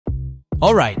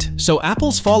Alright, so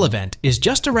Apple's fall event is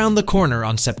just around the corner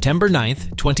on September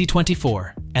 9th,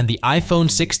 2024, and the iPhone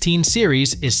 16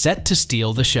 series is set to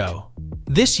steal the show.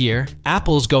 This year,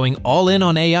 Apple's going all in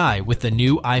on AI with the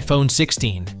new iPhone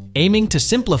 16, aiming to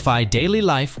simplify daily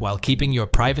life while keeping your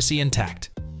privacy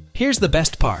intact. Here's the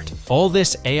best part. All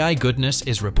this AI goodness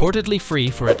is reportedly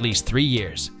free for at least 3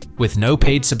 years, with no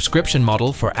paid subscription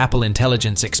model for Apple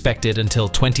Intelligence expected until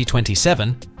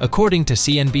 2027, according to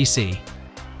CNBC.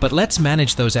 But let's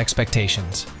manage those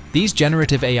expectations. These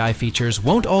generative AI features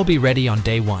won't all be ready on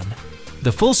day one.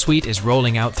 The full suite is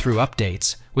rolling out through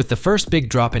updates, with the first big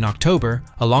drop in October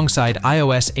alongside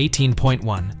iOS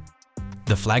 18.1.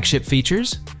 The flagship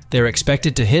features? They're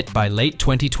expected to hit by late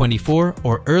 2024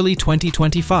 or early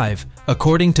 2025,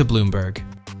 according to Bloomberg.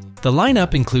 The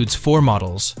lineup includes 4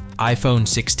 models: iPhone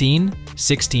 16,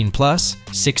 16 Plus,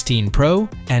 16 Pro,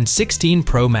 and 16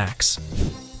 Pro Max.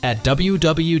 At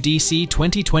WWDC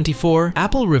 2024,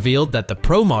 Apple revealed that the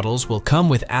Pro models will come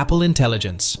with Apple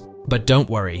Intelligence. But don't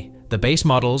worry, the base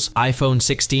models, iPhone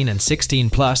 16 and 16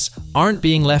 Plus, aren't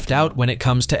being left out when it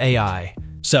comes to AI.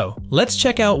 So, let's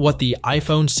check out what the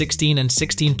iPhone 16 and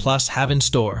 16 Plus have in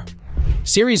store.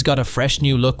 Siri's got a fresh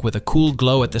new look with a cool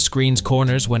glow at the screen's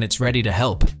corners when it's ready to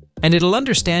help. And it'll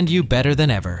understand you better than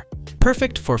ever.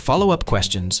 Perfect for follow-up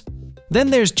questions.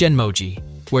 Then there's Genmoji,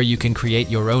 where you can create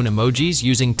your own emojis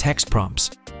using text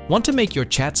prompts. Want to make your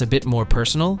chats a bit more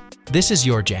personal? This is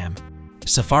your jam.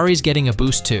 Safari's getting a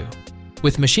boost too.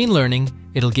 With machine learning,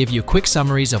 it'll give you quick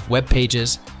summaries of web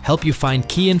pages, help you find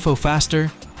key info faster,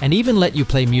 and even let you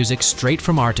play music straight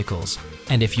from articles.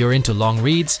 And if you're into long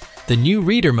reads, the new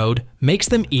Reader mode makes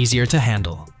them easier to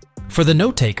handle. For the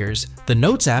note takers, the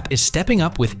Notes app is stepping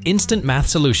up with instant math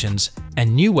solutions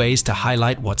and new ways to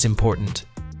highlight what's important.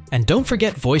 And don't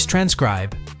forget Voice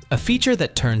Transcribe, a feature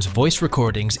that turns voice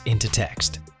recordings into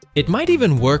text. It might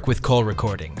even work with call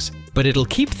recordings, but it'll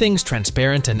keep things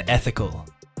transparent and ethical.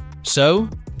 So,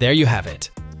 there you have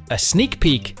it. A sneak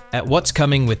peek at what's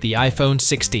coming with the iPhone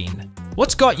 16.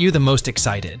 What's got you the most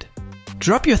excited?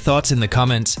 Drop your thoughts in the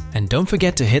comments and don't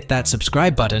forget to hit that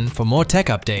subscribe button for more tech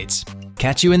updates.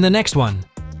 Catch you in the next one.